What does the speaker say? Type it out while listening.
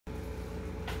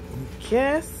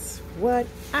Guess what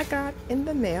I got in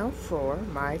the mail for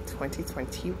my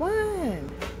 2021?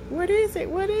 What is it?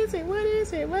 What is it? What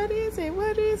is it? What is it?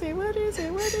 What is it? What is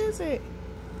it? What is it?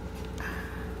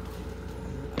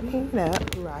 Opening it up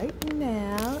right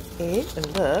now. It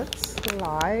looks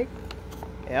like,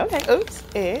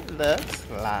 it looks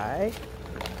like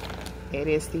it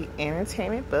is the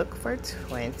entertainment book for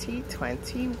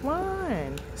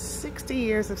 2021. 60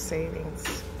 years of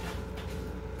savings.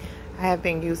 I have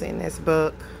been using this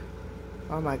book,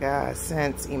 oh my God,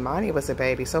 since Imani was a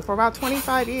baby. So for about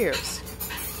 25 years.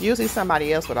 Usually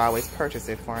somebody else would always purchase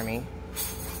it for me.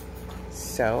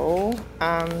 So,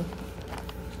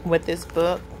 with this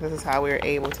book, this is how we're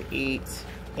able to eat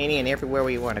any and everywhere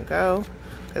we want to go.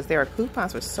 Because there are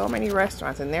coupons for so many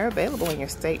restaurants and they're available in your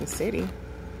state and city.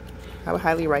 I would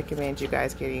highly recommend you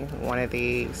guys getting one of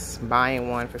these, buying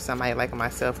one for somebody like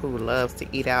myself who loves to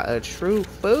eat out, a true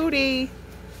foodie.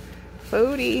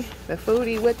 The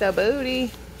foodie with the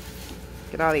booty.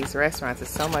 Get all these restaurants. It's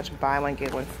so much buy one,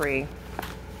 get one free.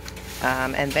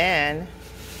 And then,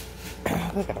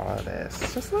 look at all of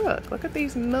this. Just look at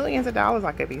these millions of dollars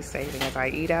I could be saving if I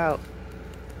eat out.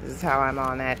 This is how I'm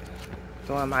on that,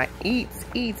 doing my eats.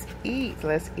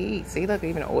 Let's eat. See, look,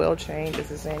 even oil changes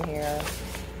is in here.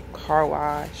 Car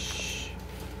wash.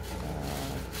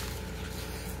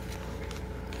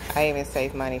 I even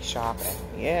save money shopping.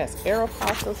 Yes,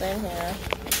 Aeropostale's in here.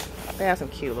 They have some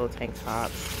cute little tank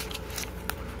tops.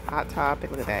 Hot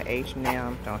Topic, look at that,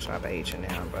 H&M. Don't shop at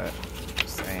H&M, but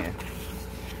just saying.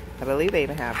 I believe they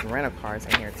even have some rental cars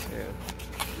in here too.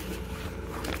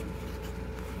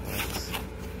 Yes.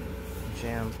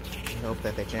 Gym. I hope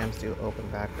that the gyms do open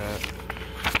back up.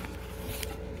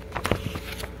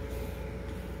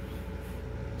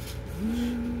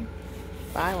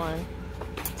 Buy one.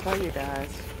 Tell you guys.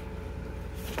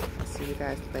 See you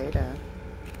guys later.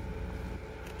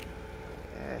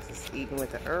 Yes, it's Eating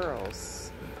with the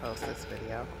Earls. Post this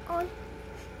video on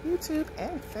YouTube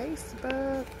and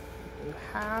Facebook. You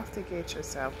have to get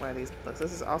yourself one of these books.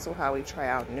 This is also how we try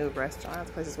out new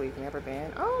restaurants, places we've never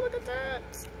been. Oh, look at that.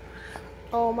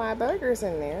 Oh, my burgers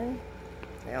in there.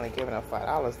 They only giving up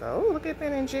 $5 though. Oh, look at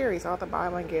Ben & Jerry's. All the buy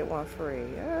one, get one free.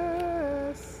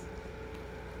 Yes.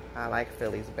 I like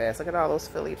Philly's Best. Look at all those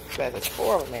Philly's Best. There's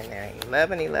 4 of them in there.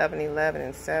 11, 11, 11,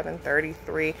 and 7,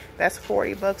 33. That's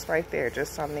 40 bucks right there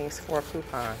just on these 4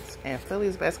 coupons. And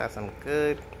Philly's Best has some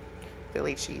good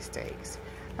Philly cheesesteaks.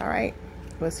 All right.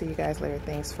 We'll see you guys later.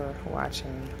 Thanks for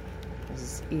watching. This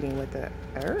is Eating with the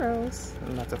Earls.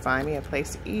 I'm about to find me a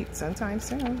place to eat sometime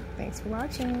soon. Thanks for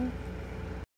watching.